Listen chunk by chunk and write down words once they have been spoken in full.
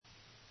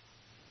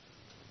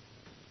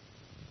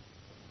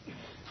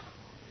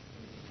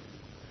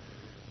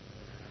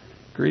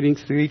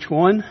Greetings to each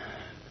one.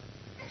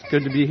 It's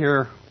good to be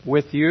here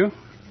with you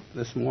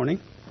this morning.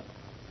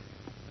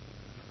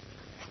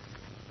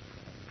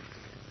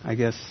 I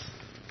guess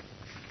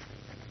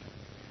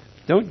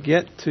don't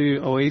get to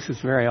Oasis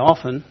very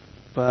often,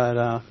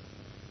 but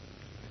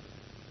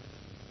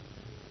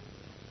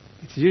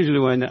it's usually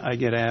when I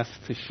get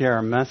asked to share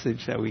a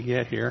message that we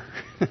get here.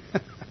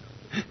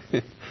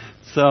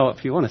 So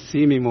if you want to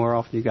see me more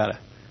often, you gotta.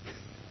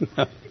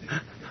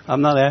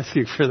 I'm not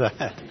asking for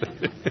that.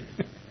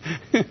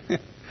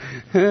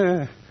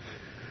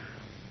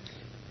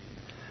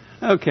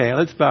 Okay,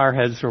 let's bow our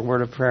heads for a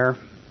word of prayer.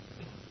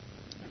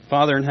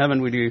 Father in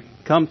heaven, we do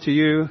come to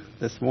you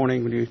this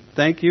morning. We do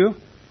thank you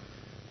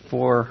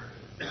for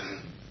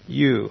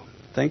you.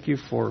 Thank you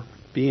for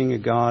being a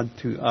God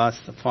to us,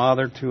 a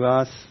Father to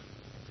us.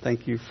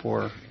 Thank you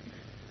for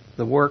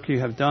the work you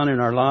have done in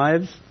our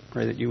lives.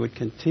 Pray that you would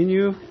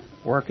continue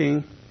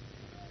working.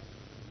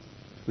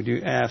 We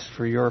do ask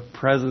for your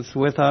presence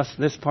with us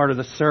this part of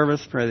the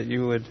service. Pray that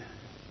you would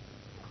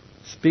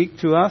speak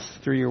to us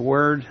through your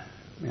word.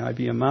 May I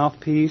be a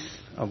mouthpiece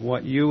of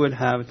what you would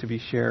have to be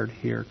shared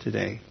here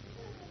today.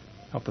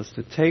 Help us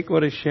to take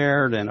what is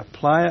shared and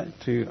apply it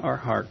to our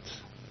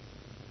hearts.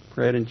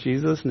 Pray it in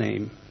Jesus'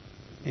 name.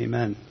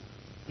 Amen.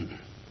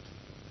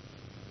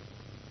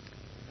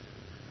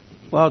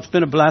 Well, it's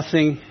been a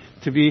blessing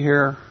to be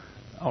here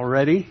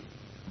already,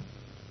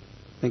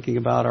 thinking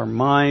about our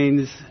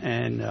minds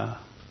and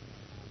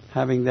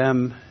having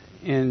them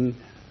in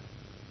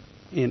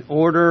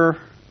order.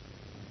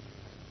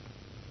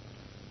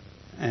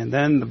 And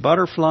then the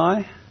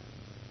butterfly.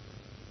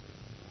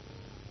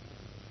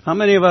 How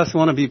many of us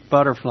want to be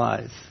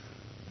butterflies?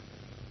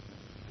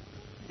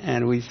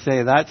 And we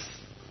say that's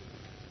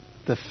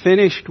the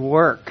finished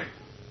work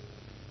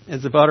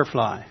is a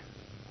butterfly.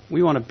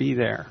 We want to be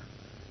there.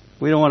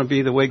 We don't want to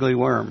be the wiggly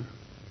worm.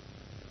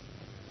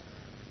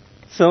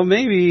 So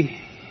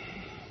maybe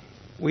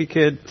we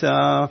could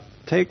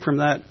take from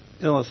that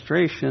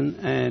illustration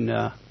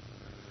and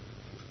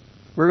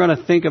we're going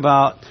to think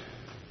about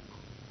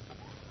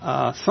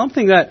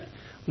something that,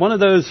 one of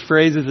those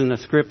phrases in the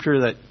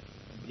scripture that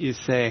you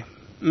say,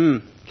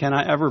 can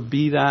I ever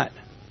be that?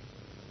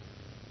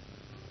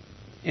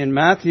 In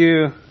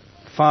Matthew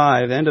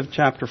 5, end of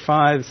chapter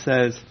 5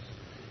 says,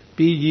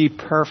 be ye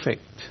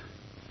perfect.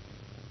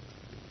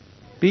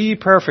 Be ye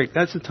perfect.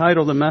 That's the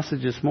title of the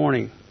message this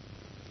morning.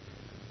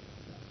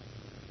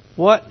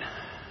 What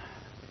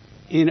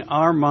in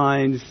our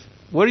minds,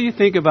 what do you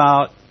think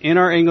about in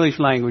our English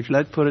language?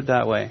 Let's put it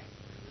that way.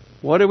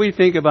 What do we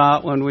think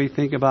about when we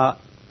think about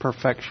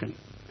perfection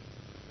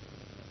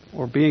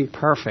or being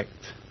perfect?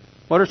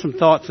 What are some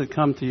thoughts that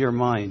come to your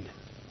mind?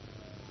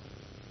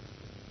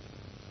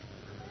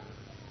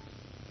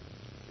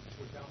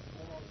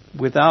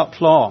 Without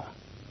flaw.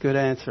 Good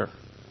answer.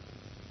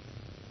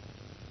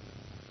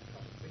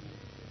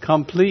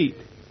 Complete.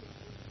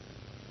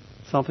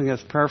 Something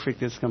that's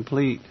perfect is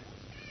complete.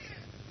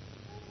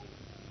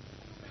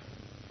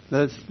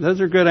 Those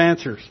are good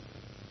answers.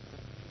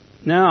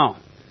 Now,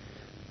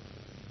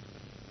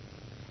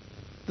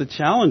 the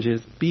challenge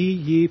is, be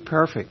ye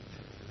perfect.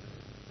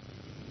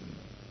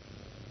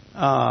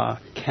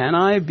 Can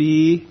I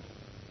be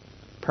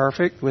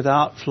perfect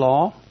without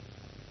flaw?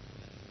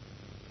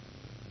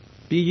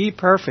 Be ye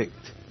perfect,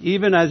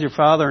 even as your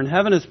Father in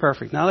heaven is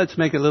perfect. Now let's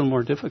make it a little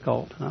more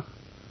difficult.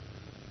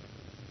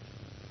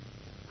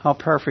 How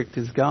perfect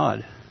is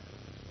God?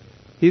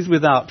 He's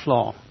without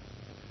flaw.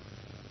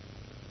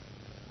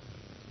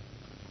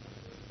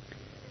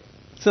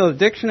 So the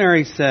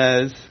dictionary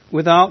says,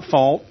 without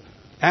fault,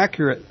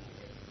 accurate,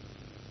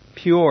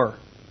 pure,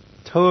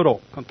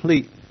 total,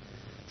 complete.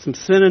 Some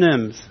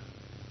synonyms: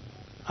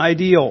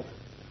 ideal,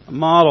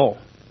 model,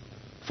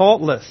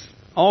 faultless,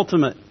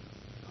 ultimate,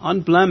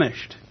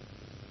 unblemished,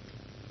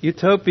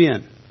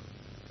 utopian,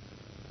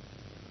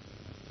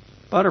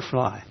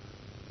 butterfly.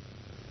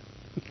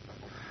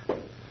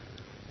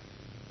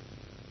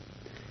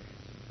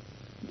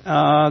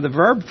 The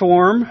verb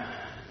form,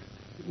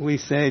 we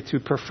say to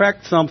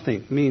perfect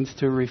something, means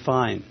to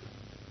refine,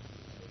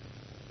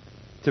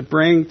 to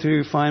bring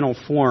to final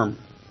form.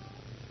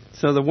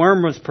 So the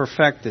worm was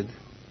perfected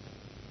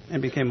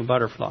and became a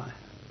butterfly.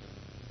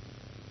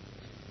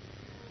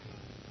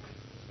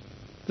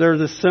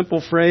 There's a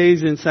simple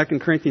phrase in 2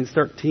 Corinthians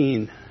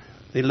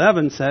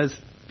 13:11 says,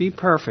 be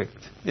perfect.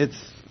 It's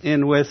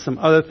in with some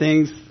other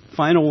things,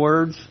 final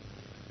words,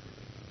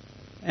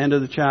 end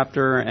of the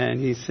chapter, and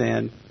he's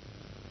saying,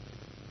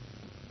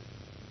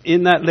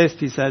 in that list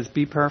he says,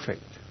 be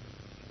perfect.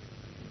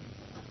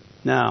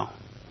 Now,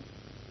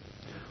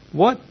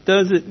 what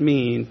does it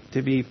mean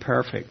to be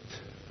perfect?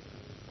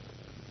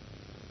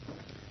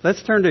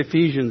 Let's turn to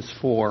Ephesians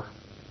 4.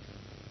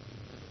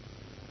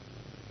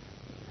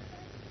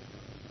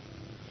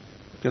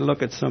 To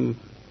look at some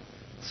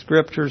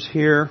scriptures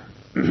here.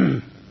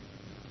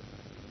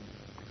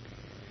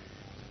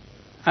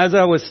 As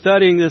I was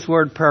studying this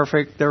word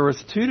perfect, there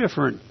was two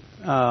different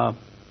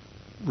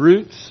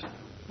roots,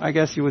 I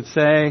guess you would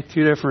say.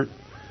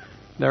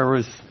 There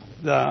was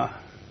the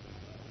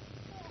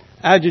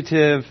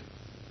adjective,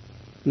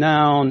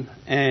 noun,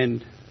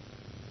 and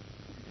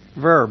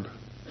verb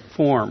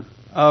form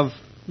of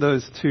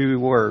those two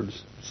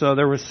words. So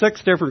there were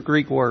 6 different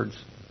Greek words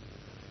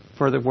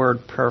for the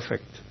word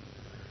perfect.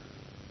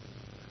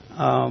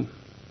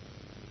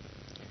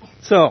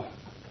 So,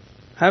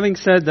 having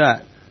said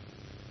that,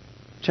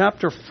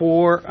 chapter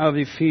 4 of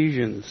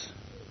Ephesians,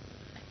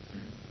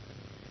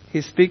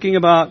 he's speaking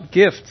about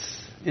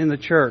gifts in the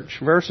church.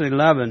 Verse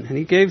 11, and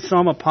he gave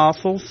some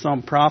apostles,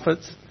 some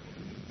prophets,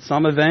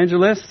 some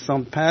evangelists,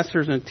 some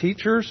pastors and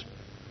teachers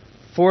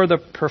for the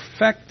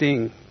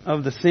perfecting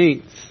of the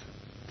saints,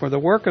 for the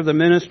work of the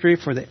ministry,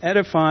 for the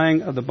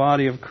edifying of the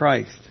body of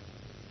Christ,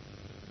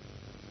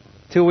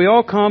 till we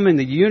all come in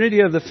the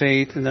unity of the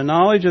faith and the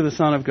knowledge of the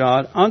Son of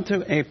God,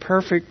 unto a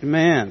perfect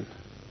man,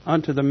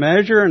 unto the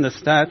measure and the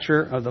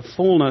stature of the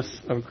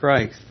fullness of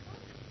Christ.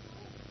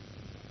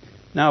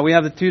 Now we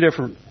have the two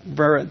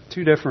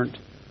different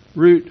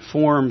root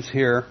forms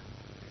here.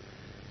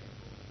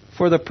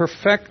 For the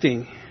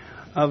perfecting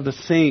of the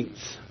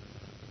saints.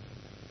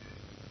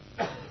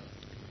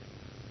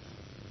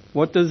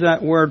 What does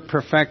that word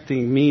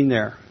perfecting mean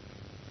there?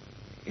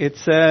 It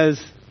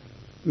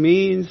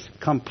means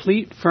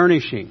complete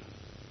furnishing.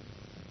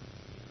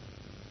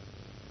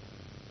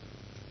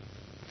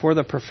 For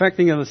the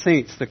perfecting of the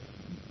saints.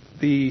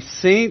 The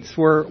saints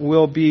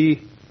will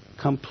be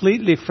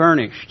completely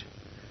furnished.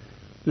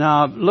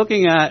 Now,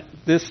 looking at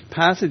this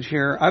passage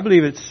here, I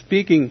believe it's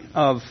speaking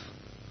of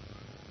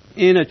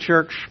in a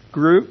church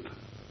group.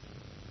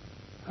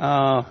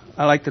 I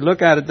like to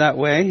look at it that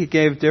way. He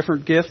gave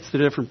different gifts to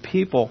different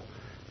people.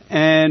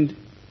 And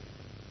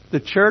the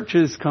church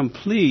is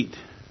complete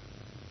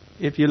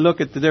if you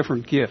look at the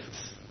different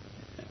gifts.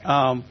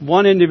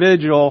 One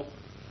individual,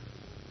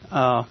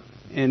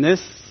 in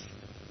this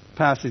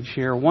passage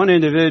here, one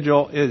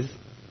individual is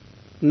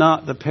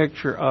not the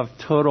picture of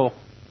total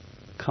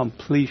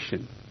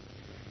completion.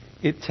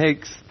 It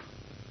takes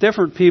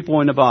different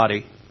people in the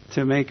body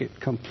to make it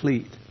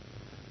complete.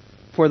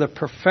 For the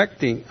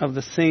perfecting of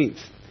the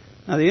saints.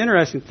 Now the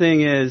interesting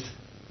thing is,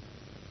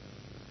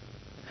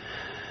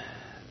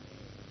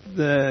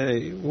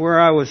 where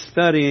I was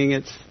studying,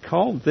 it's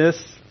called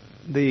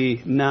the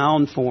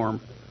noun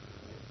form.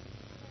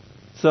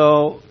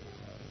 So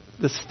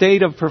the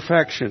state of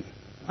perfection,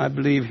 I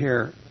believe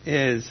here,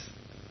 is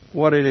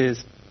what it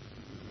is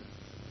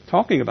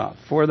talking about.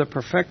 For the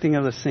perfecting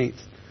of the saints.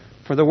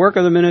 For the work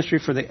of the ministry,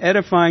 for the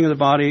edifying of the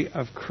body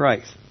of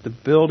Christ. The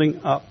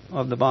building up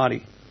of the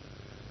body.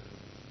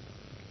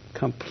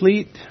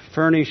 Complete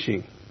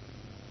furnishing.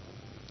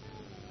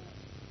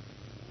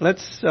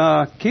 Let's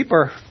keep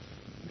our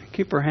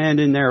hand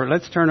in there.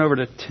 Let's turn over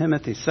to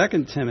Timothy,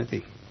 2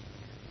 Timothy,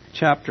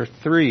 chapter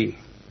 3.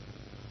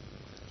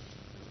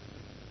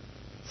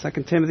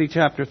 2 Timothy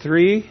chapter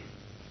 3.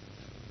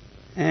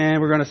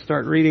 And we're going to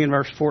start reading in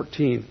verse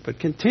 14. But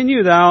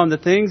continue thou in the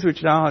things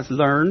which thou hast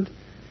learned,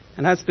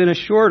 and hast been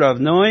assured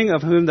of, knowing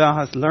of whom thou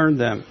hast learned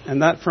them,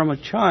 and that from a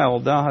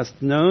child thou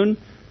hast known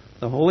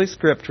the Holy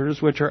Scriptures,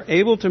 which are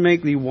able to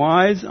make thee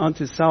wise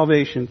unto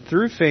salvation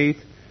through faith,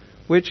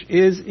 which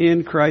is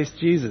in Christ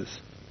Jesus.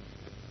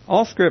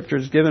 All Scripture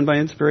is given by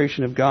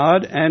inspiration of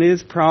God, and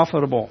is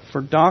profitable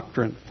for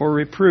doctrine, for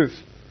reproof,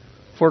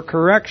 for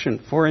correction,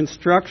 for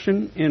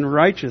instruction in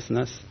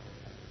righteousness,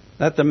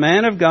 that the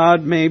man of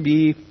God may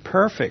be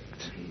perfect,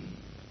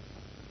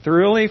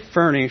 thoroughly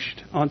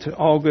furnished unto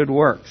all good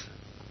works.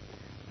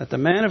 That the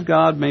man of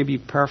God may be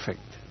perfect.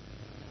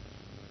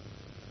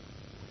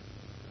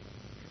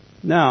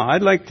 Now,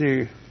 I'd like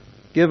to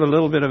give a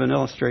little bit of an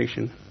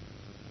illustration.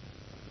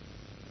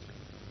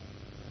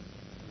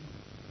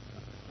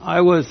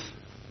 I was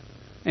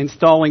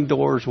installing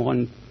doors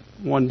one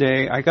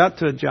day. I got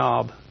to a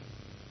job,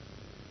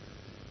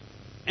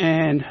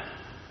 and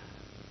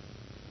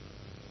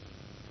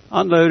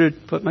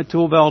unloaded, put my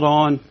tool belt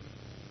on.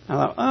 I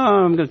thought,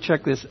 I'm going to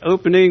check this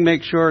opening,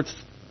 make sure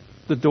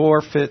the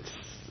door fits.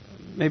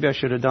 Maybe I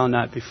should have done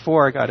that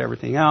before I got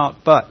everything out,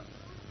 but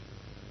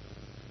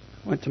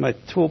went to my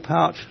tool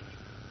pouch.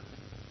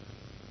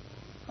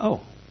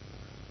 Oh,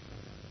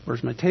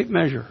 where's my tape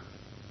measure?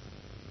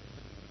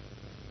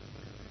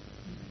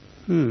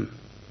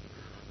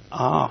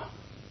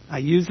 I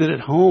used it at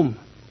home,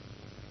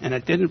 and I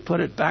didn't put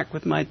it back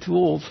with my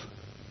tools.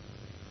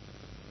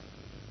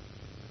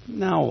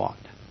 Now what?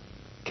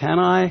 Can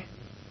I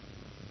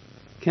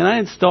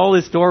install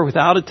this door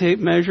without a tape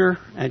measure?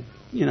 And,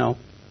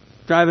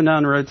 driving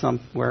down the road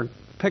somewhere,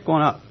 pick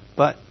one up.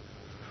 But,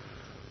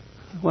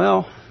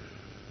 well,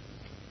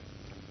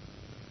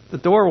 the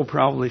door will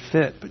probably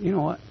fit. But you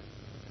know what?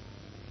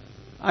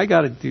 I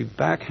got to do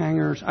back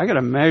hangers. I got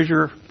to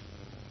measure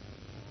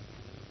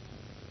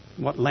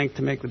what length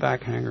to make the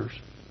back hangers.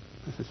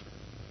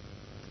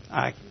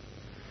 I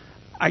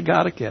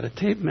got to get a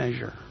tape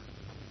measure.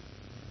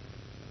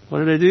 What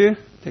did I do?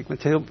 Take my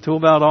tool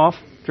belt off,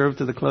 drove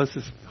to the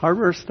closest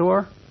hardware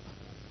store,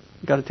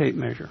 got a tape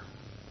measure.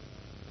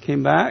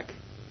 Came back,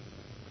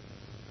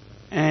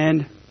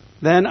 and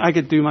then I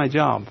could do my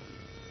job.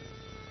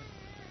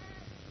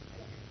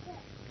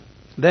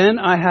 Then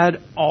I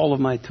had all of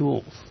my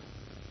tools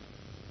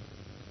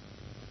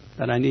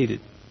that I needed.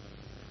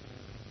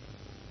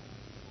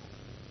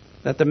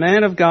 That the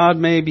man of God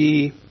may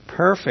be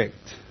perfect,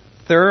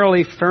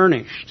 thoroughly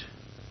furnished.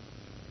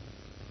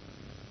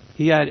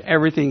 He had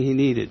everything he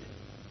needed.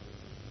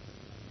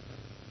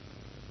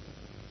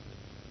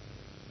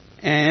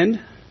 And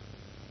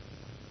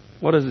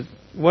what is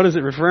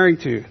it referring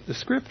to? The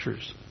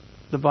Scriptures.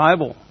 The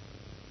Bible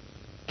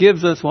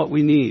gives us what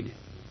we need.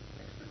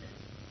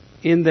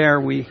 In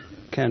there we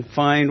can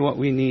find what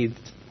we need.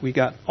 We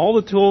got all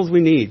the tools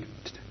we need.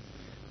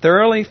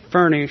 Thoroughly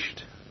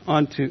furnished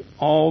unto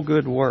all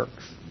good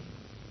works.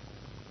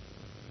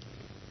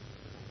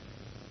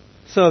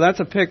 So that's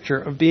a picture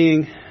of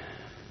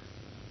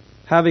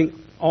having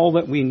all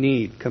that we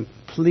need,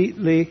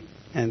 completely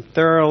and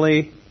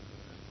thoroughly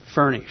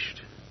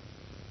furnished.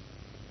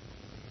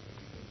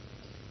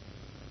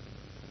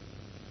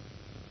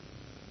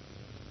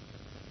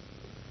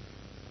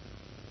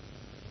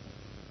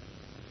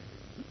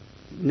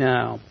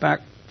 Now,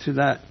 back to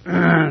that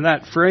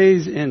that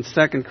phrase in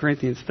 2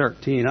 Corinthians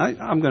 13.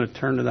 I'm going to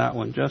turn to that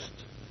one.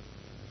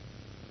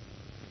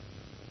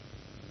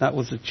 That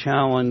was a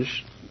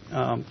challenge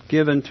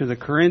given to the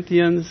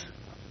Corinthians.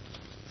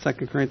 2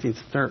 Corinthians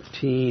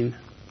 13.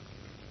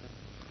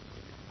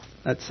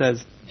 That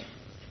says,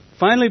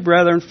 "Finally,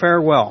 brethren,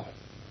 farewell.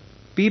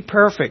 Be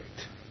perfect.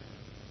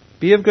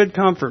 Be of good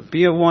comfort.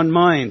 Be of one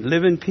mind.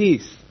 Live in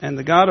peace. And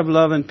the God of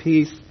love and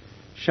peace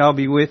shall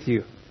be with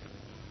you."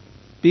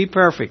 Be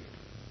perfect.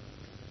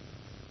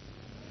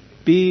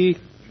 Be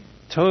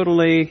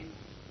totally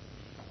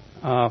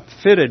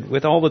fitted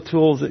with all the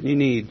tools that you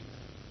need.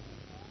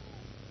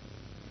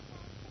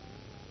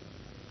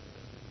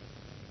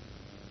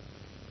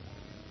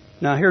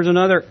 Now here's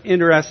another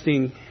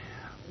interesting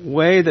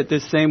way that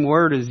this same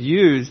word is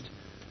used.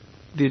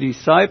 The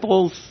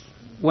disciples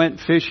went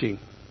fishing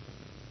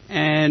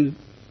and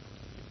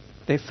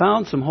they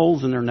found some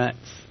holes in their nets.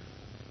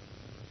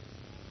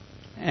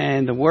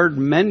 And the word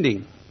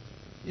mending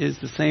is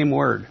the same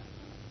word.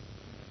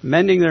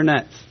 Mending their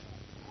nets.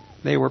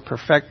 They were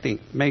perfecting,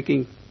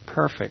 making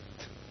perfect.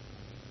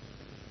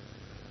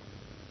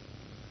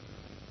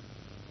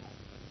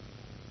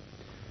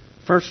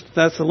 First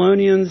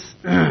Thessalonians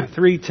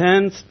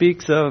 3:10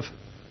 speaks of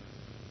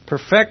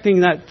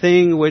perfecting that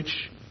thing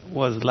which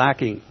was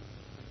lacking.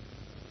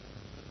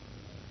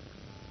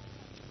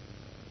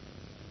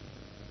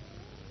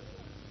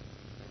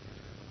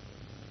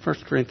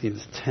 First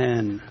Corinthians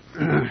 10.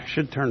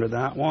 Should turn to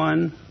that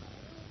one.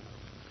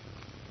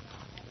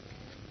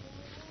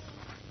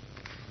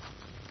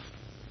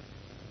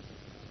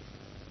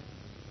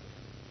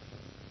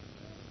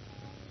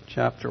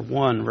 Chapter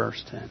 1,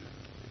 verse 10.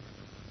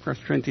 1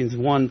 Corinthians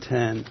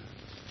 1:10.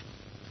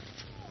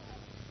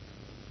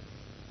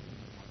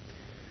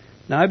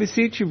 "Now I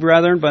beseech you,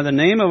 brethren, by the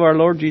name of our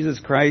Lord Jesus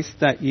Christ,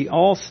 that ye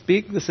all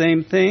speak the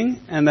same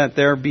thing, and that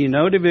there be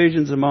no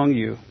divisions among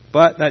you,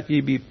 but that ye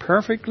be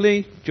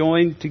perfectly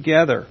joined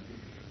together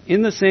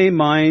in the same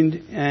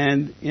mind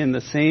and in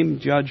the same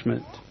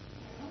judgment."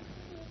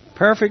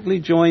 Perfectly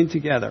joined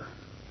together.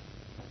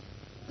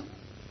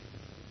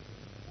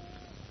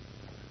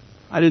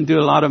 I didn't do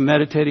a lot of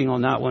meditating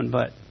on that one,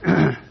 but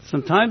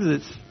sometimes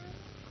it's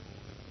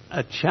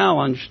a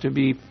challenge to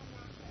be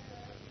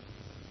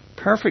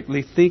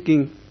perfectly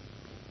thinking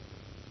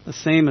the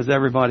same as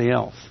everybody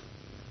else.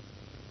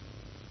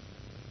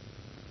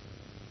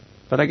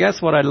 But I guess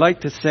what I'd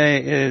like to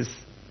say is,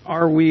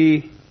 are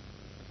we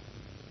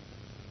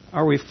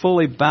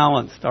fully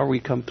balanced? Are we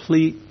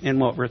complete in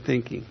what we're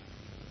thinking?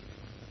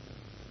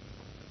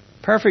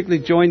 Perfectly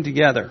joined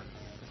together.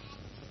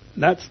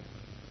 That's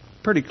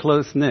pretty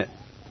close-knit.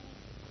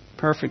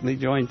 Perfectly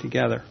joined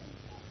together.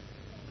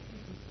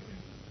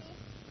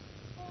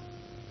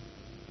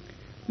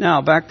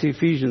 Now, back to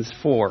Ephesians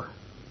 4.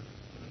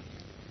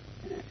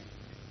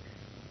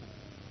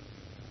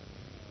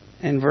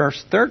 And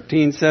verse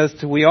 13 says,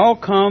 "Till we all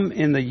come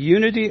in the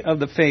unity of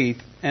the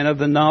faith and of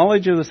the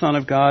knowledge of the Son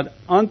of God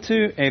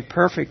unto a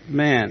perfect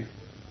man,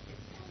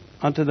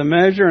 unto the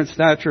measure and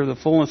stature of the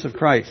fullness of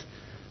Christ."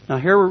 Now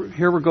here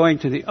we're going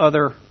to the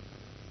other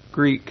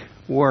Greek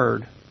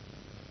word.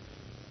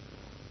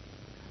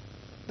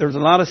 There's a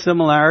lot of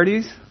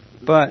similarities,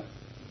 but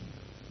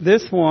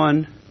this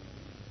one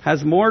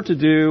has more to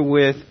do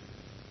with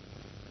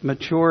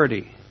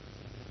maturity,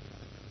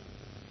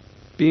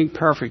 being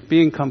perfect,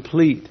 being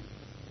complete.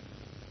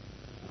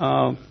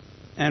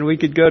 And we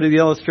could go to the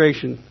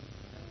illustration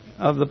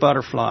of the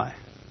butterfly.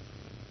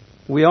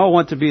 We all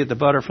want to be at the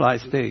butterfly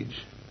stage.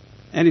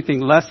 Anything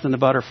less than the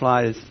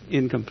butterfly is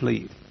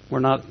incomplete. We're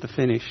not the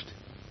finished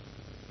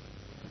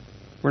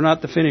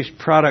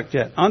product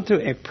yet. Unto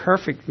a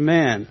perfect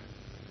man,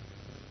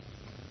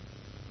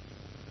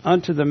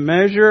 unto the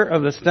measure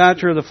of the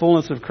stature of the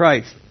fullness of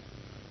Christ.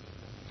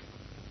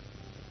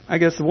 I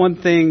guess the one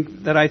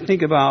thing that I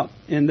think about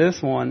in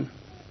this one,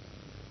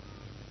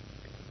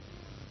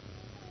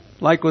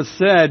 like was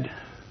said,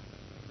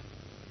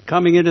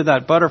 coming into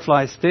that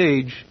butterfly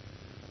stage,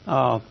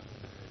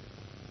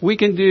 we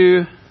can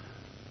do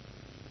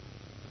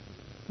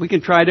We can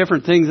try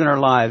different things in our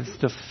lives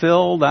to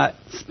fill that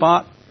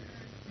spot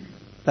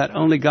that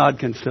only God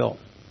can fill.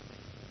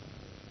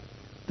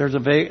 There's a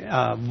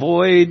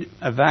void,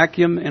 a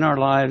vacuum in our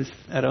lives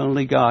that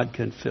only God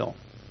can fill.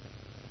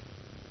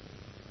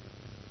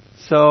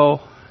 So,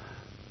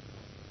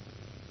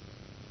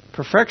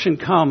 perfection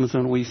comes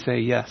when we say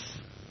yes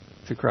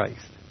to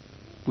Christ.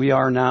 We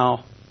are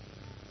now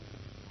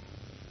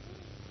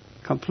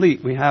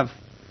complete. We have,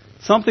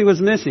 something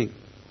was missing,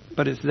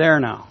 but it's there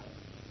now.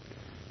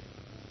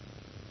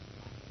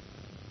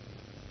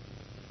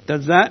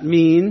 Does that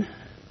mean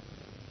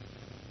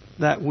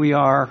that we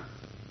are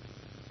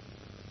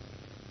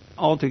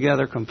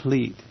altogether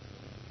complete?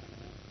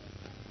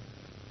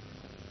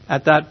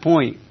 At that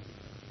point,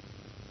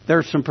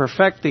 there's some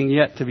perfecting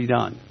yet to be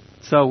done.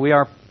 So we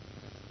are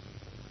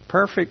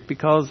perfect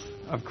because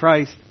of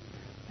Christ,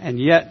 and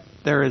yet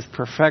there is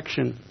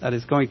perfection that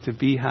is going to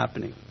be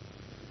happening.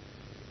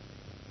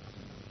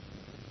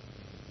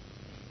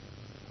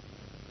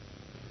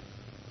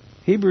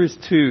 Hebrews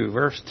 2,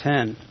 verse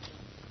 10.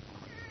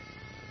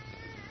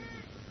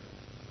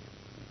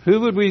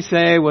 Who would we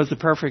say was the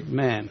perfect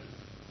man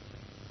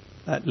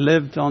that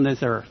lived on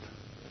this earth?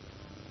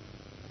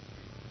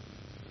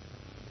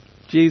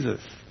 Jesus.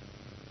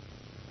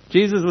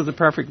 Jesus was a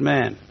perfect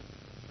man,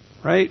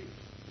 right?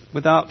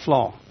 Without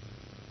flaw,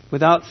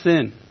 without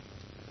sin.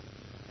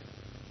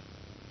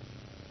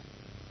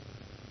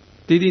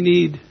 Did he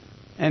need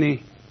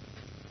any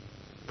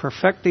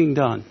perfecting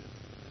done?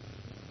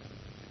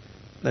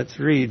 Let's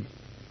read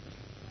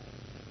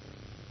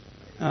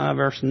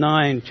verse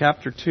 9,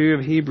 chapter 2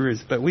 of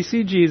Hebrews. But we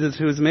see Jesus,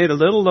 who was made a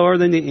little lower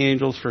than the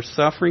angels for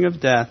suffering of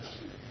death,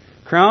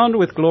 crowned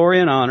with glory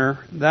and honor,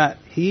 that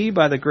he,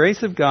 by the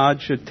grace of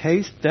God, should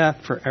taste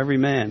death for every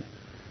man.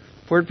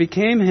 For it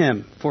became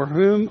him, for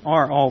whom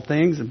are all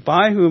things, and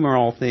by whom are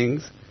all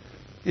things,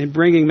 in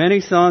bringing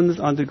many sons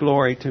unto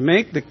glory, to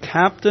make the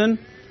captain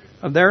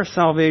of their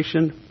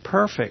salvation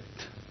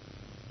perfect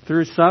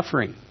through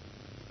suffering.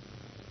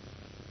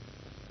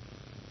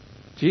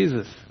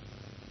 Jesus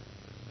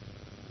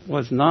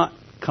was not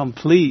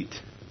complete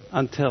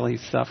until he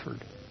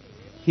suffered.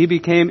 He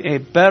became a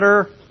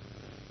better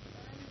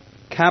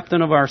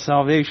captain of our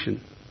salvation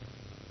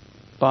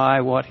by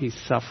what he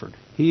suffered.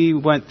 He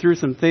went through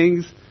some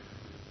things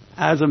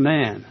as a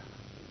man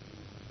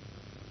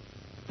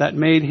that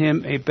made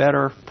him a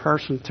better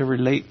person to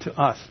relate to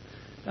us.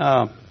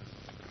 That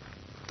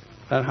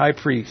high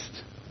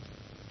priest.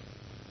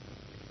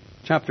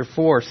 Chapter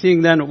 4,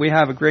 seeing then that we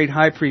have a great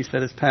high priest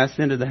that has passed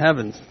into the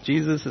heavens,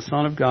 Jesus, the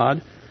Son of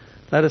God,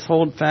 let us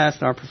hold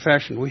fast our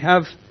profession. We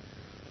have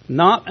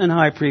not an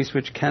high priest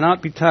which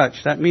cannot be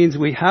touched. That means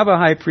we have a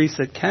high priest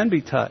that can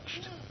be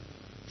touched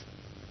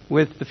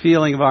with the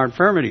feeling of our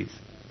infirmities.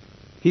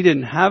 He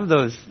didn't have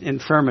those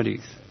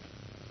infirmities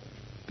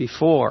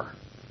before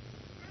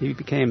he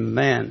became a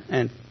man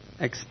and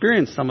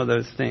experienced some of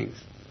those things.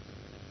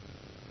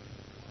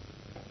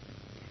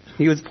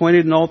 He was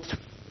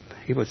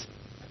he was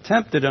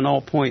tempted in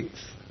all points,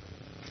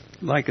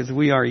 like as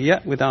we are,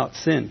 yet without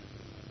sin.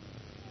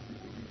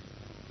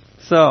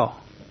 So,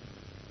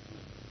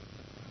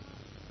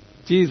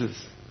 Jesus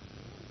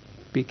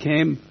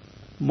became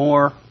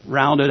more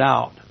rounded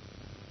out,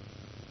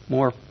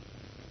 more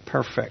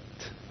perfect.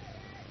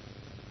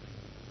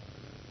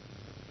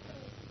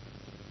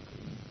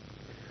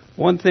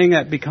 One thing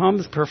that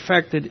becomes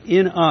perfected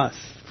in us,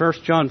 1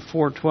 John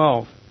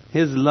 4:12,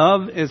 his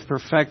love is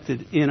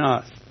perfected in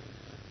us.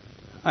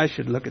 I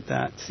should look at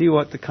that, see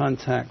what the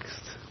context.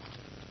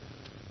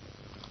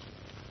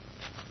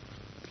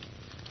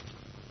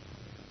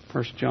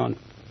 1 John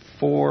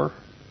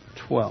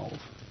 4:12.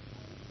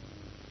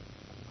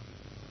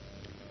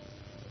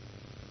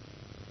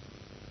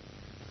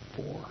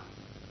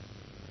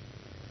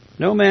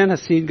 No man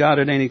has seen God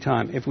at any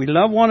time. If we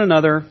love one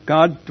another,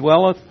 God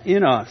dwelleth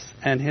in us,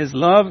 and his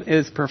love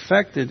is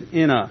perfected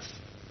in us.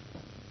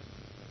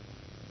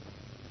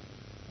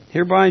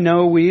 Hereby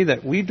know we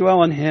that we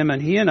dwell in him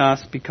and he in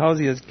us, because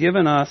he has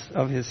given us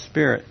of his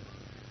Spirit.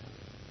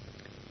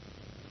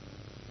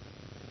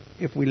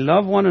 If we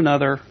love one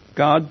another,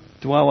 God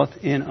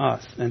dwelleth in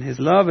us, and his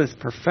love is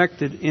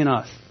perfected in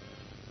us.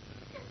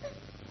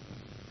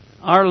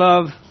 Our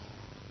love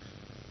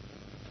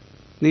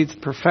needs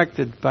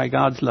perfected by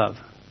God's love.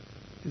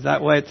 Is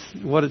that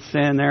what it's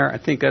saying there? I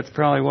think that's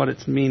probably what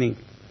it's meaning.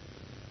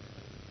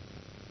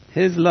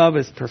 His love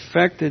is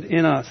perfected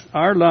in us.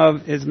 Our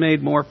love is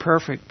made more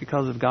perfect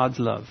because of God's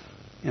love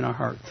in our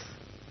hearts.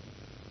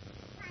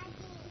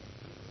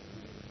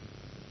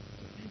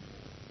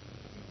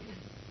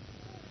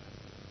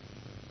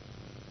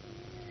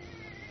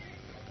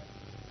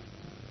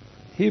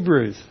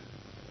 Hebrews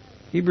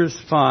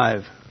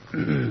 5.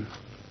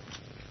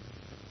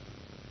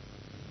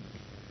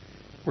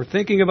 We're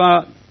thinking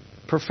about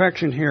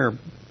perfection here,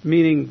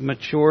 meaning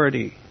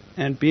maturity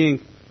and being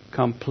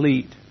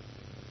complete.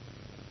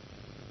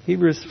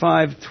 Hebrews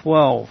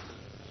 5:12.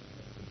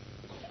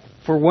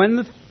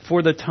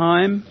 For the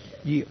time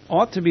ye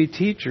ought to be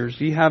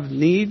teachers, ye have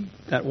need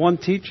that one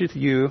teacheth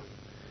you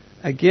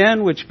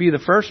Again, which be the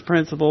first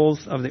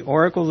principles of the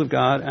oracles of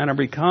God, and are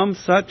become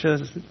such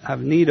as have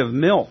need of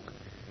milk,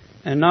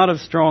 and not of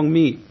strong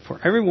meat. For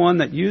everyone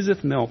that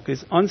useth milk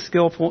is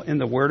unskillful in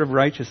the word of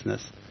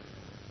righteousness,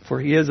 for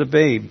he is a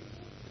babe.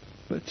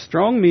 But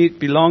strong meat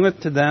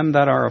belongeth to them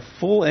that are of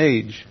full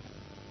age,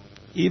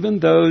 even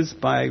those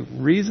by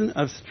reason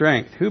of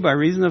strength, who by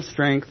reason of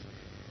strength,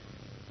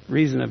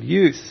 reason of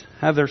use,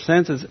 have their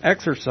senses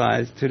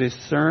exercised to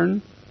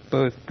discern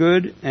both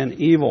good and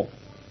evil.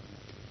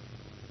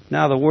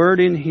 Now the word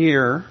in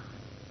here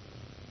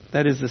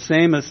that is the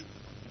same as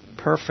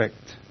perfect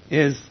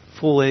is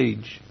full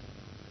age.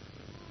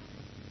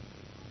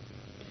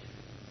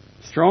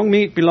 Strong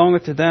meat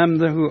belongeth to them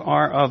who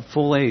are of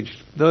full age,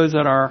 those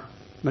that are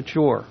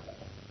mature.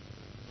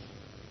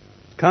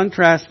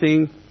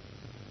 Contrasting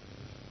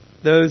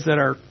those that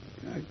are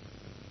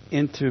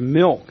into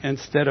milk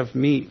instead of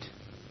meat.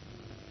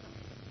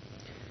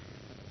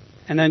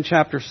 And then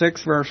chapter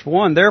 6, verse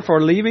 1,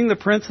 therefore, leaving the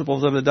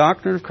principles of the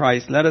doctrine of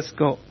Christ, let us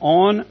go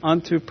on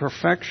unto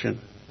perfection,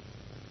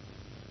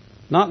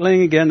 not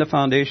laying again the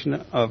foundation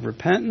of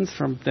repentance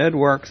from dead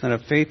works and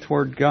of faith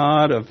toward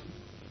God, of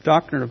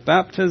doctrine of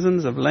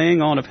baptisms, of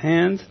laying on of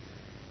hands,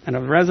 and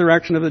of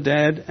resurrection of the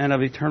dead, and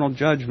of eternal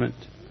judgment.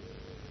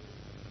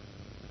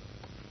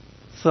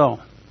 So,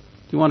 do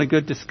you want a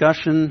good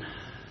discussion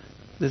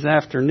this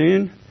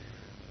afternoon?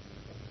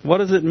 What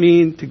does it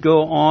mean to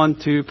go on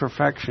to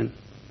perfection?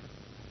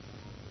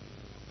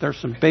 There's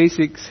some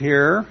basics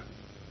here,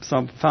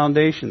 some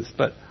foundations,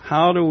 but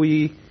how do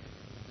we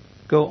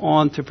go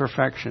on to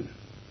perfection?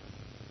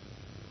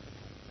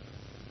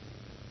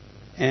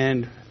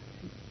 And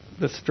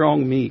the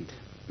strong meat.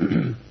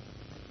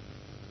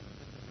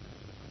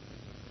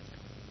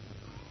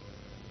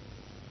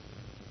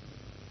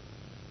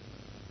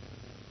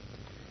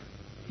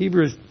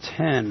 Hebrews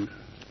 10,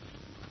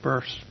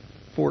 verse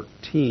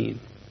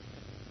 14.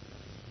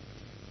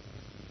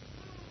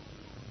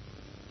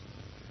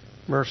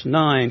 Verse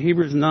 9,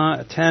 Hebrews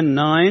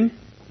 10:9.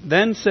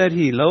 Then said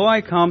he, Lo,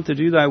 I come to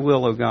do thy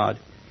will, O God.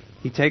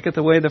 He taketh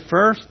away the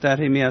first, that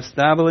he may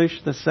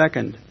establish the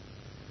second.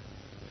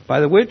 By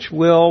the which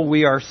will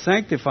we are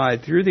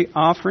sanctified through the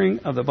offering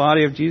of the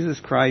body of Jesus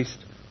Christ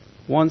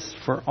once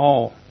for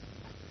all.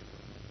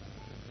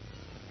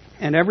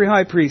 And every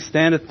high priest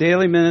standeth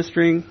daily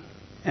ministering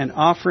and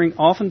offering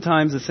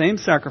oftentimes the same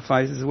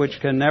sacrifices which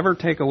can never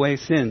take away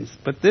sins.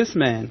 But this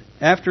man,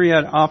 after he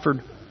had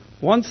offered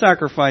one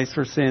sacrifice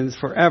for sins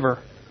forever,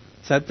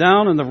 sat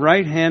down on the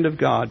right hand of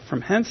God, from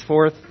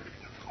henceforth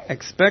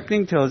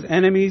expecting till his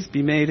enemies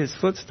be made his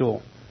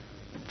footstool.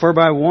 For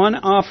by one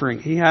offering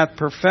he hath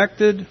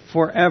perfected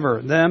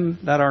forever them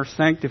that are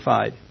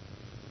sanctified.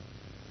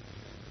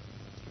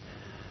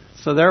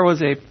 So there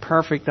was a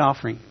perfect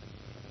offering.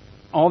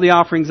 All the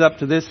offerings up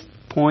to this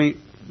point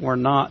were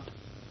not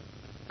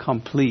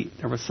complete.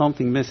 There was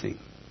something missing.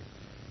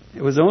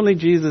 It was only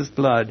Jesus'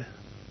 blood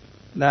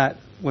that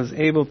was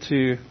able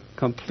to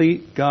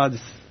complete God's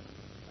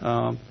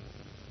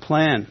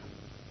plan.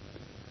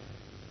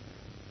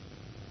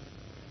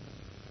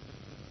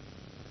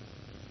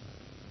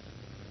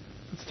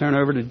 Let's turn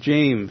over to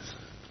James.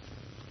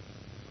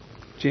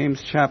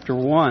 James chapter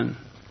 1.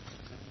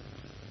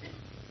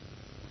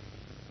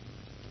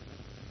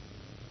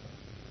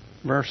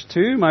 Verse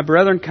 2, My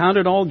brethren, count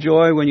it all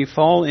joy when you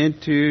fall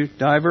into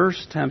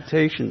diverse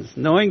temptations,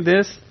 knowing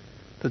this,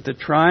 that the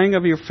trying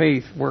of your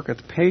faith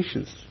worketh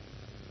patience.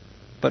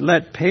 But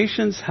let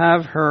patience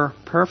have her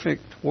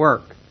perfect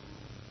work.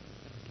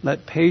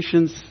 Let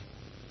patience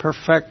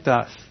perfect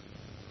us.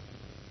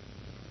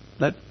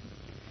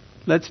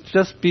 Let's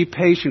just be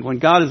patient. When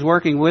God is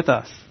working with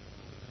us,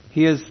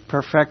 He is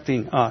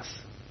perfecting us.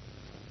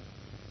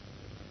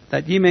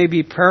 That ye may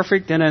be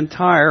perfect and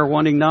entire,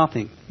 wanting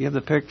nothing. You have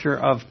the picture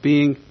of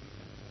being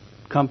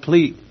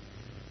complete.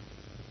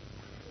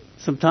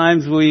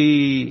 Sometimes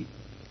we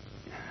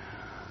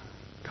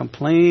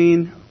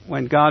complain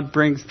when God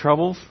brings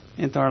troubles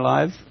into our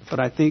lives,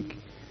 but I think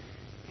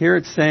here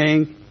it's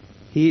saying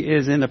He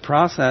is in the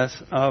process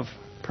of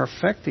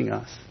perfecting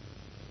us.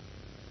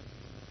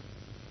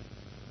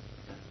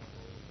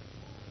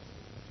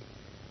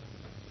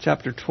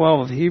 Chapter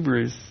 12 of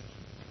Hebrews.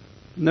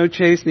 No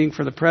chastening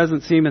for the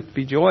present seemeth to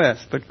be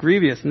joyous, but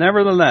grievous.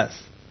 Nevertheless,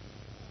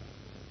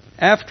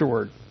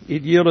 afterward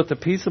it yieldeth the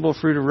peaceable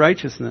fruit of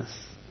righteousness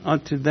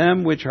unto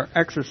them which are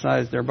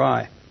exercised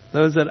thereby,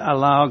 those that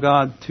allow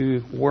God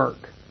to work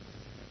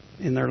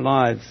in their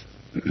lives.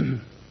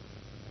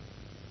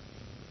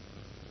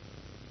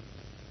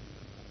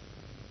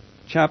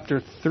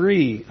 Chapter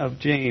 3 of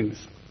James.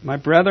 My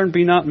brethren,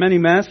 be not many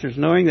masters,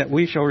 knowing that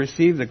we shall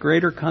receive the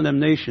greater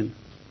condemnation.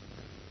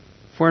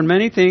 For in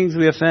many things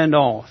we offend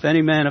all. If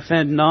any man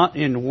offend not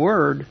in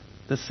word,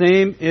 the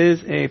same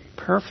is a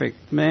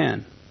perfect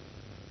man,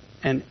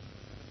 and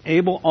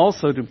able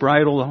also to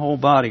bridle the whole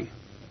body.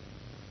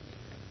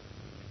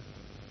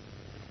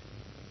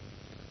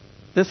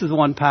 This is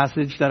one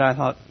passage that I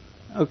thought,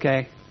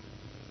 okay,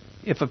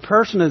 if a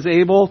person is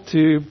able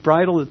to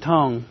bridle the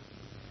tongue,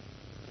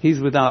 he's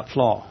without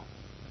flaw.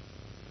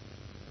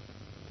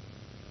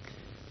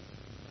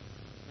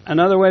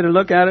 Another way to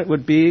look at it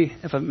would be,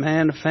 if a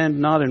man offend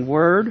not in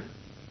word,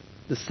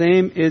 the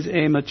same is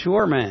a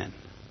mature man.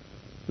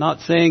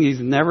 Not saying he's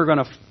never going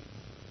to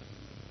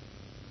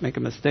make a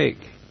mistake.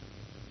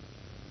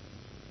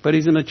 But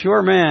he's a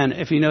mature man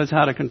if he knows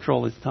how to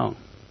control his tongue.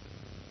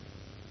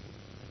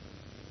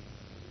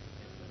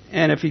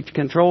 And if he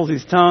controls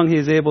his tongue, he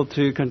is able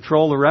to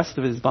control the rest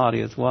of his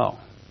body as well.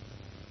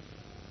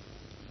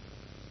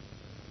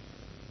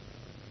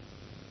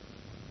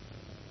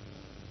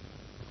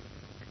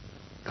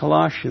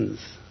 Colossians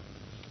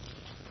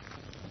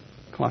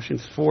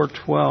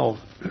 4:12.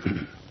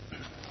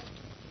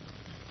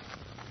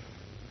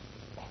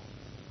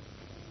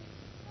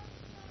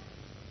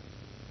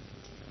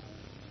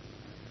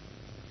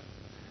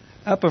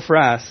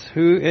 Epaphras,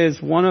 who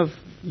is one of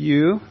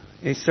you,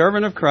 a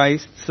servant of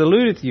Christ,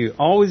 saluteth you,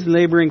 always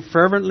laboring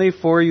fervently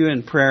for you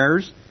in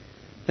prayers,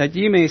 that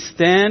ye may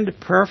stand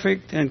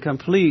perfect and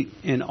complete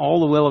in all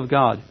the will of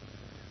God. Do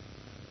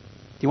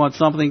you want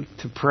something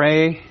to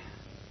pray?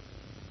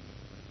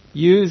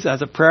 Use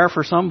as a prayer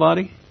for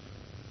somebody?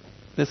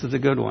 This is a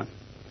good one.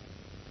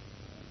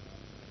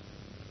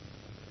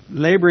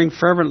 Laboring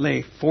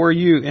fervently for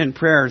you in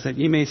prayers, that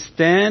ye may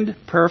stand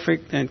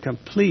perfect and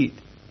complete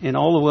in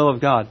all the will of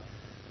God.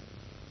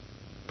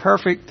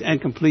 Perfect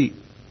and complete.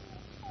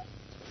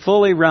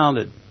 Fully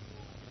rounded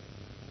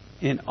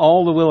in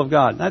all the will of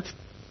God. That's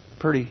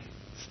pretty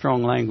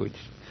strong language.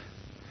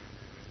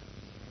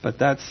 But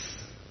that's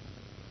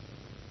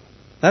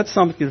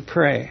something to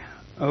pray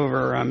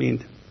over,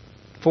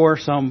 for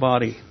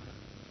somebody.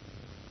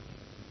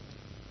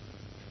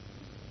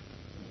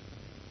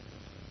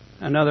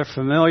 Another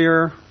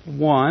familiar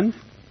one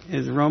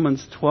is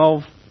Romans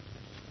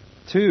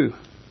 12:2.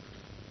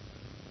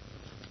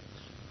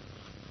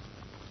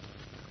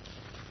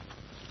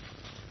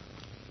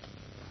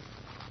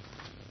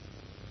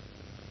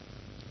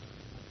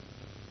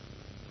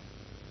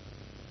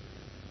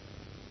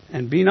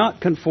 And be not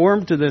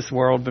conformed to this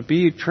world, but be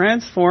ye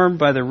transformed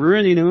by the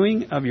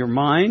renewing of your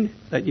mind,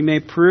 that you may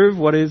prove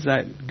what is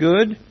that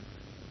good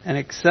and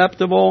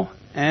acceptable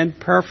and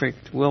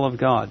perfect will of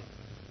God.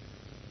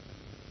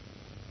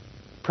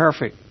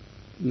 Perfect.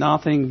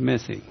 Nothing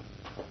missing.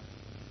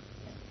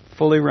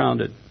 Fully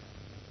rounded.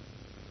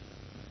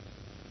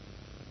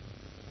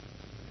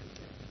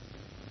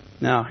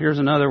 Now, here's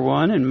another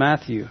one in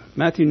Matthew.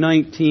 Matthew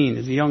 19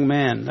 is a young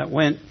man that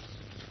went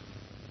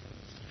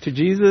to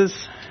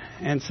Jesus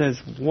and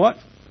says, What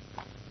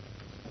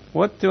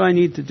do I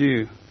need to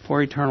do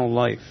for eternal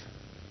life?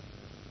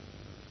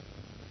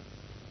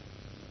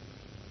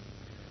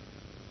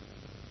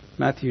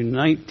 Matthew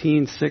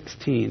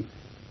 19:16.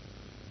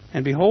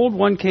 And behold,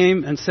 one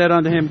came and said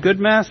unto him, Good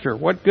master,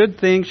 what good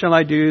thing shall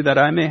I do that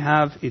I may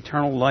have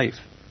eternal life?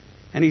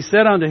 And he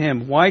said unto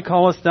him, Why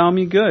callest thou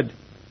me good?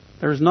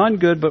 There is none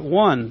good but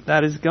one,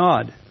 that is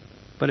God.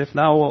 But if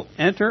thou wilt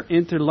enter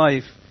into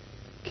life,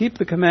 keep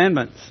the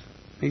commandments.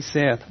 He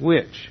saith,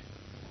 Which?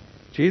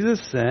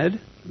 Jesus said,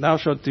 Thou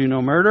shalt do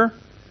no murder,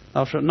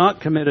 thou shalt not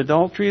commit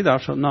adultery, thou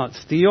shalt not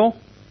steal,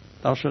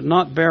 thou shalt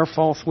not bear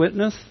false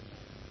witness,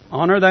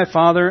 honor thy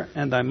father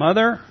and thy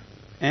mother,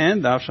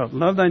 and thou shalt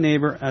love thy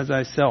neighbor as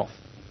thyself.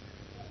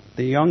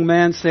 The young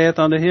man saith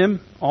unto him,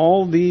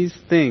 All these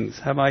things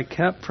have I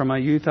kept from my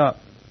youth up.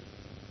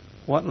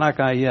 What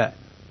lack I yet?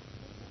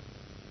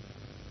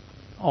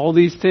 All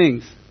these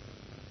things.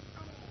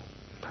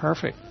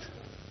 Perfect.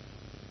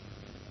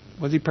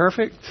 Was he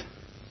perfect?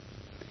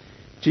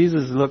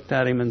 Jesus looked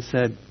at him and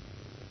said,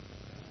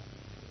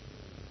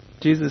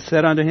 Jesus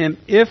said unto him,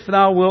 If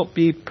thou wilt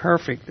be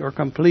perfect or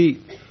complete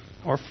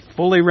or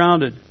fully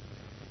rounded,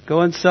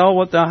 go and sell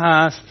what thou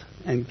hast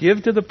and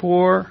give to the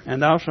poor,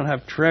 and thou shalt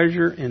have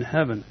treasure in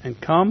heaven.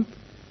 And come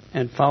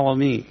and follow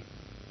me.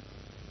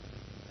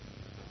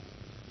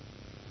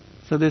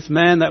 So this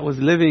man that was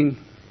living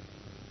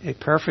a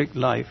perfect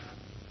life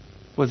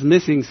was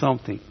missing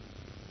something.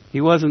 He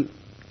wasn't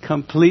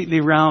completely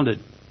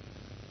rounded.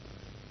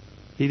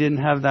 He didn't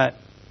have that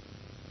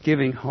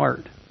giving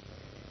heart.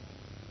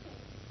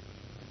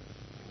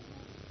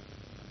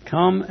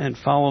 Come and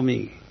follow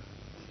me.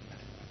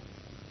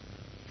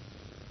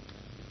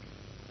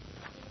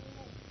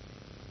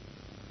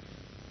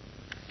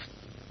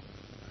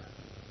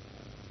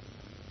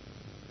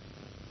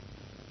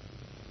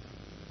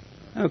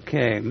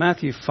 Okay,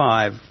 Matthew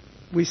 5.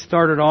 We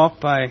started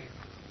off by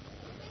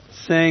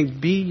saying,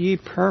 Be ye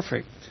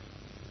perfect.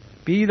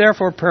 Be ye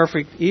therefore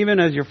perfect, even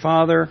as your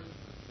Father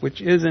which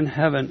is in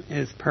heaven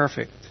is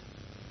perfect.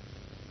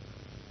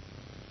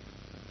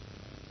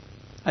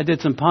 I did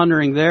some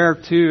pondering there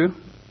too.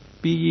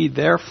 Be ye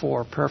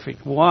therefore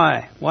perfect.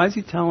 Why? Why is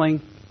he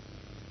telling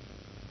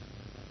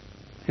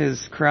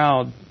his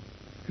crowd,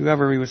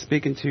 whoever he was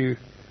speaking to,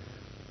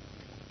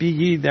 be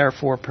ye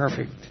therefore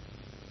perfect?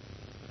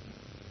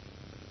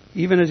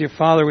 Even as your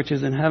Father which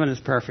is in heaven is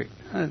perfect.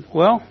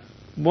 Well,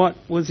 what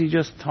was he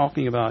just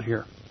talking about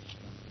here?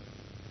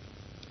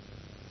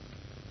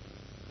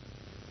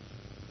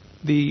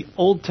 The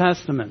Old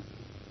Testament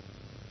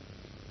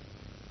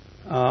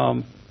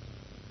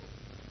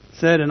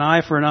said an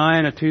eye for an eye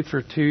and a tooth for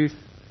a tooth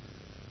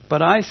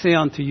But I say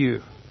unto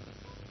you.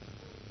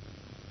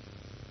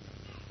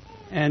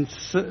 And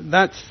so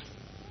that's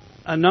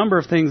a number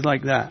of things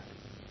like that.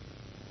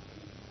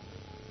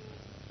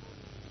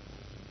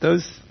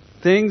 Those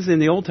things in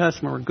the Old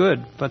Testament were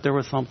good, but there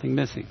was something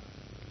missing.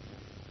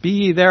 Be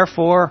ye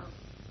therefore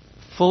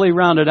fully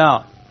rounded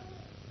out.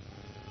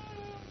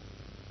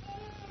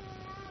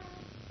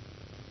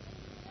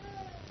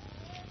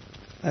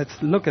 Let's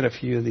look at a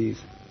few of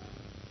these.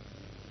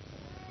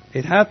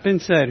 It hath been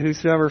said,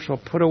 whosoever shall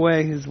put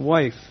away his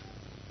wife,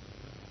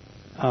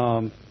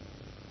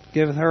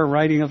 giveth her a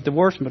writing of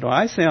divorcement.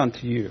 I say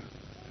unto you,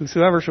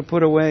 whosoever shall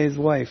put away his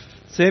wife,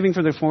 saving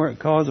for the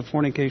cause of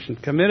fornication,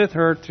 causeth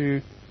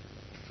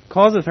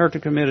her to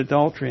commit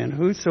adultery, and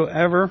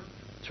whosoever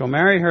shall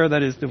marry her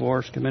that is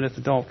divorced committeth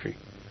adultery.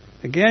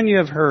 Again you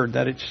have heard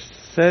that it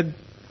said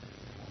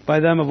by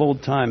them of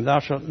old time, thou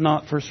shalt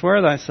not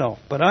forswear thyself.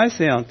 But I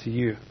say unto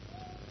you,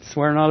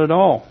 swear not at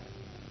all.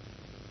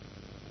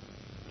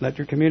 Let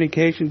your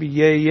communication be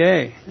yea,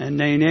 yea, and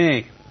nay,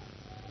 nay.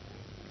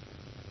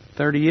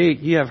 38,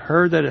 ye have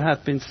heard that it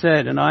hath been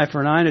said, an eye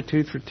for an eye, and a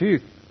tooth for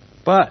tooth.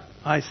 But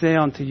I say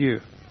unto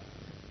you,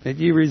 that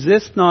ye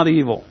resist not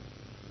evil.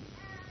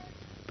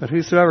 But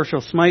whosoever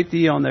shall smite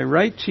thee on thy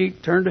right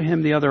cheek, turn to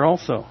him the other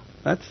also.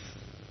 That's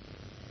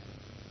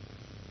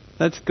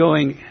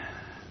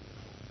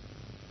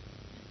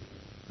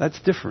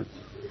different.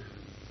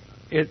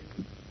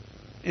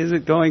 Is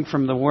it going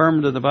from the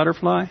worm to the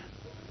butterfly?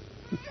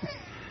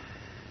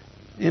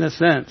 In a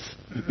sense.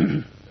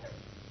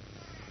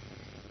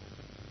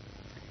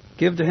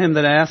 Give to him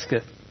that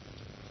asketh.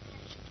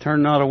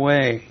 Turn not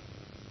away.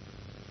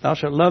 Thou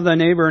shalt love thy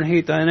neighbor and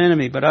hate thine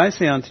enemy. But I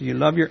say unto you,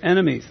 love your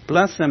enemies.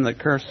 Bless them that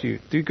curse you.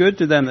 Do good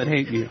to them that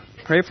hate you.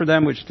 Pray for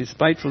them which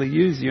despitefully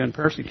use you and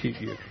persecute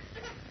you.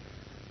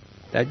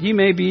 That ye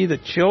may be the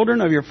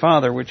children of your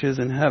Father which is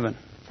in heaven.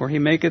 For he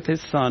maketh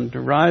his sun to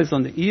rise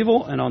on the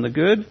evil and on the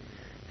good,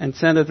 and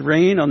sendeth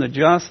rain on the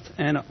just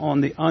and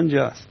on the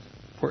unjust.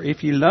 For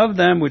if ye love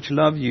them which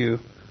love you,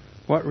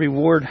 what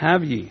reward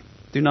have ye?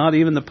 Do not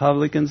even the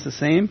publicans the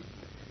same?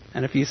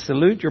 And if ye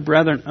salute your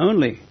brethren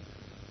only,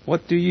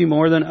 what do ye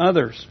more than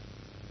others?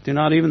 Do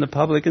not even the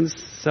publicans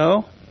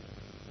so?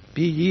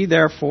 Be ye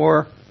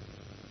therefore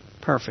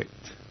perfect.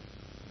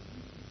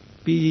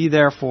 Be ye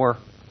therefore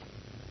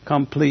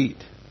complete,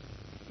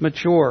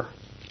 mature,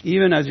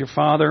 even as your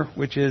Father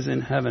which is in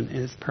heaven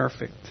is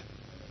perfect.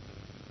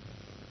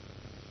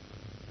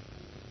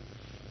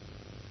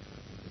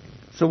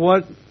 So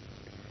what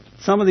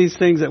some of these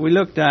things that we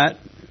looked at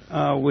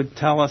would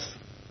tell us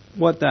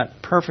what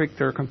that perfect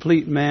or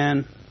complete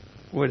man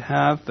would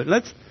have. But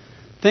let's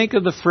think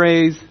of the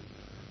phrase,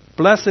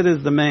 blessed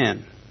is the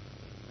man.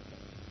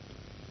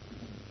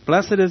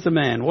 Blessed is the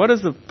man. What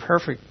does a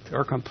perfect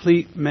or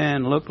complete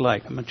man look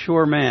like? A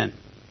mature man.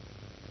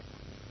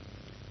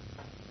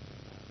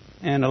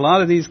 And a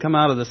lot of these come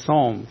out of the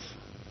Psalms.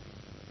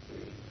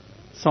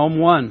 Psalm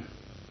 1.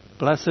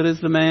 Blessed is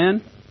the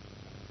man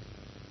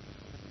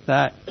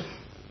that...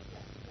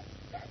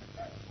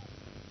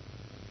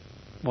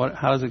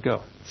 how does it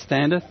go?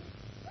 Standeth?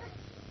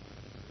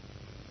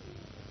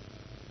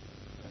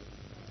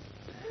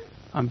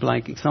 I'm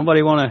blanking.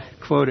 Somebody want to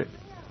quote it?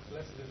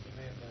 Blessed is the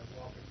man that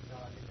walketh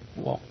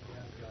not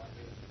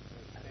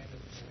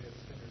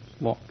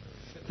walk,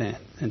 stand,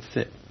 and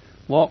sit.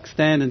 Walk,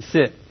 stand, and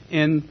sit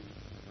in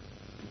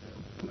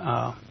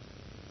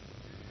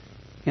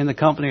the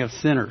company of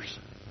sinners.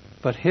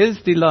 But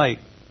his delight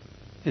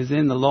is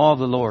in the law of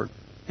the Lord,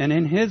 and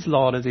in his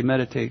law does he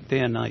meditate day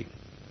and night.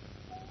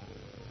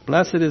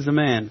 Blessed is the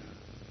man.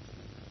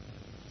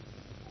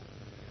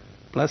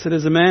 Blessed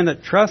is the man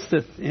that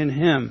trusteth in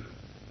him.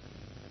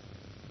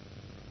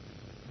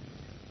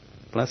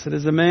 Blessed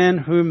is the man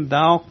whom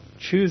thou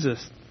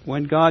choosest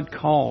when God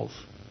calls.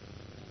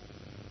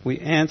 We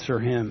answer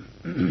him.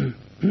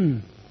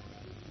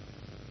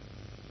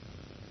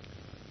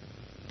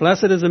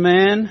 Blessed is the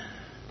man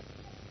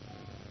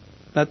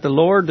that the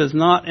Lord does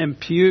not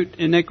impute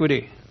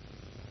iniquity.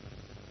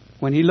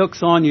 When he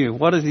looks on you,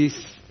 what is his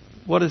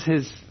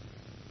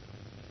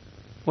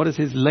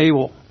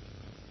label?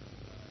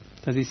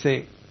 Does he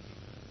say,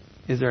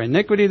 is there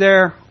iniquity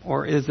there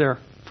or is there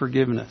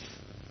forgiveness?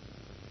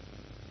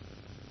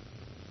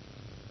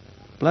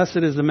 Blessed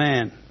is the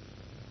man.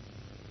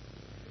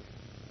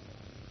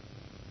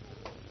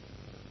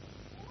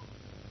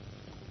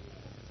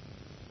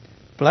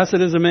 Blessed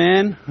is the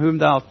man whom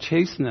thou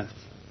chastenest.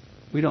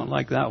 We don't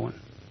like that one.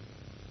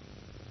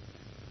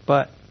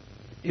 But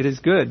it is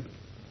good.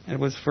 It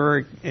was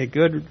for a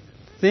good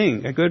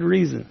thing, a good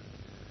reason.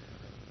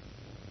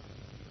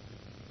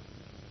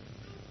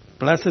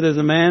 Blessed is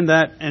a man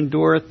that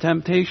endureth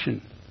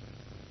temptation.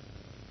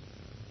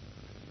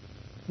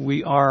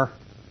 We are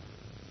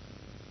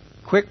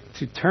quick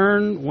to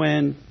turn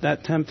when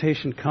that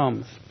temptation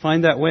comes.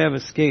 Find that way of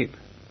escape.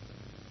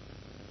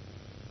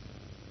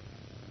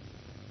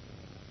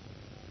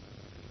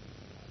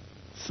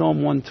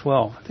 Psalm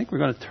 112. I think we're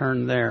going to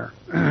turn there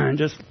and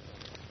just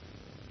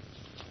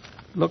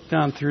look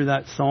down through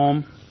that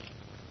psalm.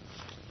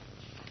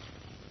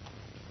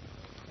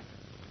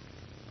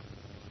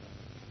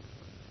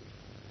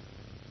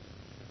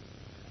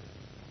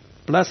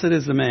 Blessed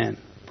is the man.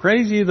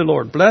 Praise ye the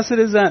Lord. Blessed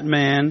is that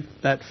man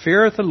that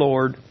feareth the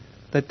Lord,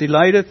 that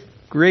delighteth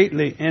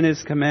greatly in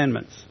his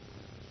commandments.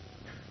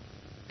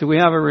 Do we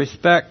have a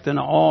respect and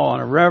awe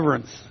and a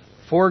reverence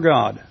for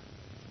God?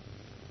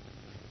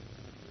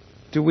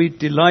 Do we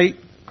delight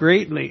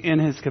greatly in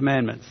his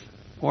commandments?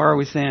 Or are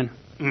we saying,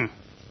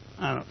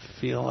 I don't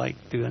feel like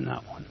doing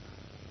that one?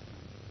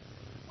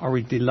 Are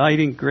we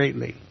delighting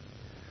greatly?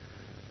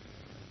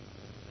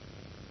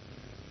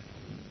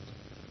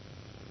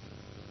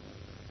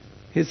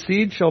 His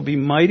seed shall be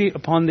mighty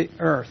upon the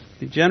earth.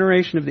 The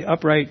generation of the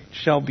upright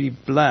shall be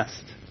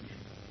blessed.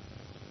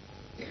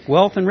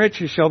 Wealth and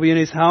riches shall be in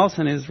his house,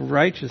 and his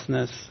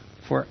righteousness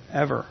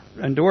forever,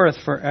 endureth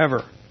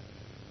forever.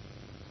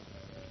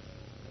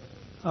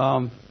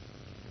 And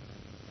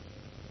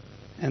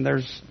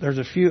there's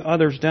a few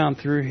others down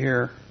through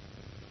here.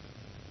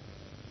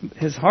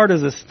 His heart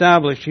is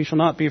established; he shall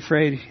not be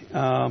afraid.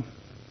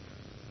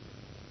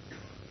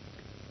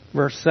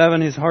 Verse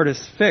 7: his heart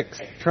is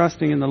fixed,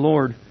 trusting in the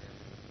Lord.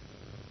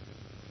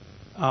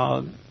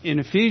 In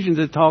Ephesians,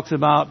 it talks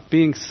about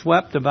being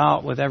swept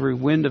about with every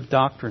wind of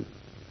doctrine.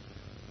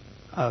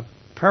 A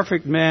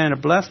perfect man, a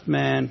blessed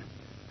man,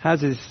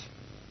 has his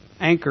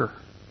anchor.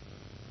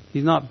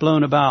 He's not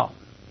blown about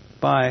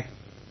by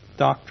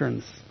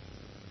doctrines,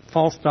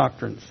 false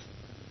doctrines.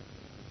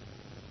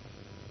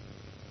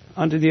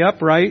 Unto the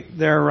upright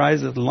there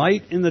ariseth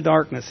light in the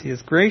darkness. He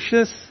is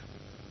gracious,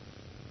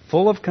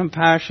 full of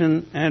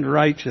compassion, and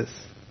righteous.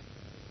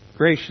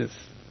 Gracious,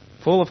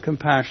 full of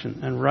compassion,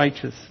 and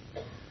righteous.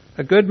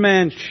 A good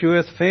man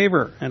sheweth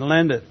favor and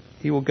lendeth.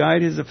 He will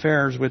guide his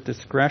affairs with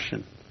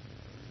discretion.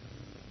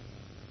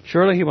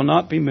 Surely he will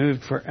not be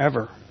moved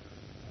forever.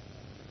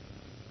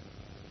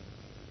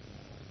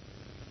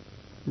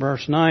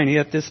 Verse 9, he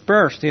hath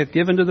dispersed, he hath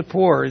given to the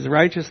poor. His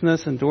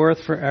righteousness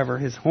endureth forever.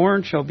 His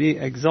horn shall be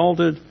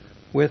exalted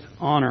with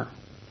honor.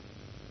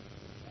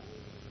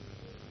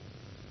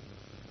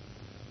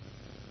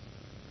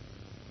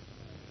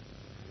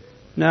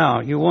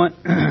 Now, you want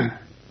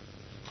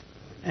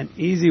an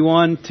easy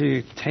one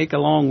to take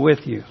along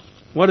with you.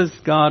 What does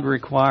God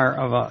require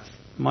of us?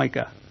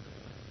 Micah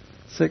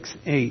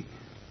 6:8.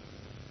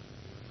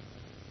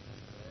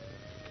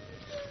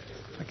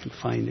 If I can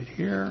find it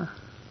here.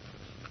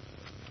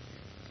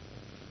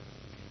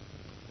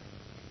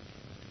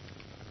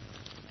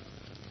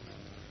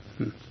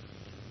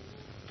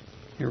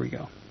 Here we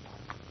go.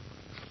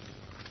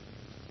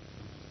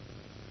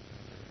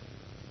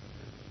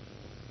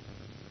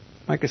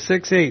 Micah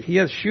 6:8. He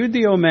hath shewed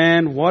thee, O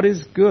man, what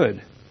is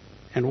good,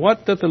 and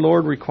what doth the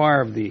Lord require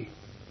of thee?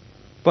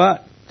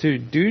 But to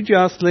do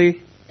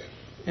justly,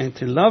 and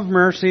to love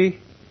mercy,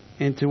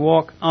 and to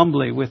walk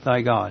humbly with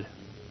thy God.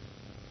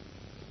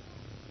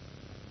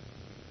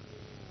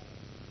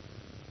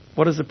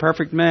 What does a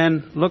perfect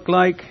man look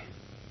like?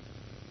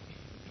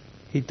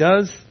 He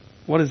does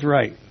what is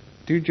right.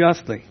 Do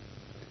justly.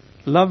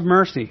 Love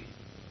mercy.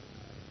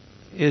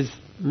 Is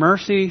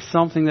mercy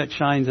something that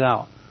shines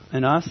out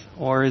in us,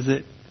 or is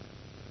it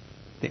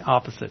the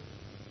opposite?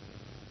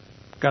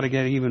 Got to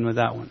get even with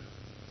that one.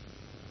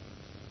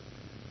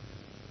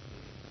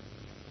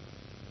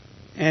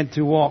 And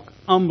to walk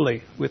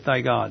humbly with thy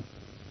God.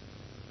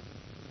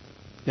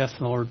 Yes,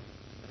 Lord.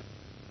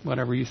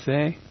 Whatever you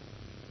say.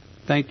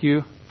 Thank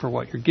you for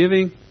what you're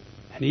giving,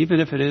 and even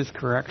if it is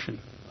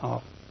correction,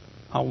 I'll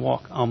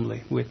walk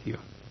humbly with you.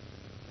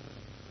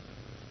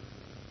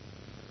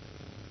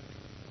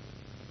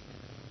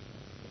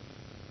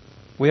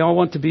 We all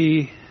want to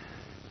be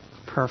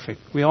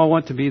perfect. We all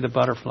want to be the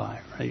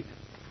butterfly, right?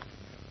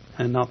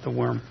 And not the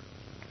worm.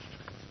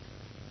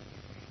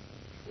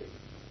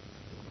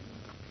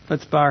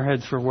 Let's bow our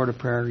heads for a word of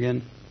prayer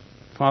again.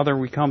 Father,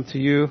 we come to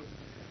you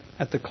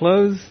at the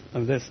close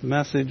of this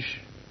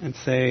message and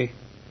say,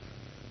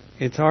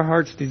 it's our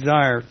heart's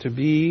desire to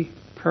be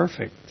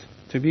perfect,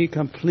 to be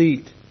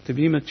complete, to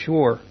be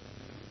mature.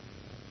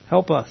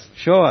 Help us.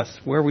 Show us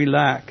where we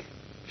lack.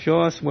 Show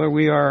us where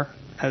we are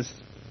as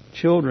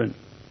children,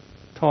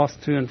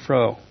 tossed to and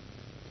fro.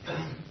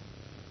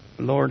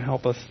 Lord,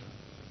 help us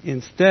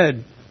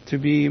instead to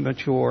be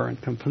mature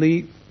and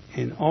complete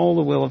in all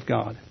the will of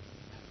God.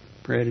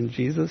 Pray it in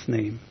Jesus'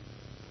 name.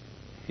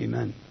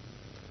 Amen.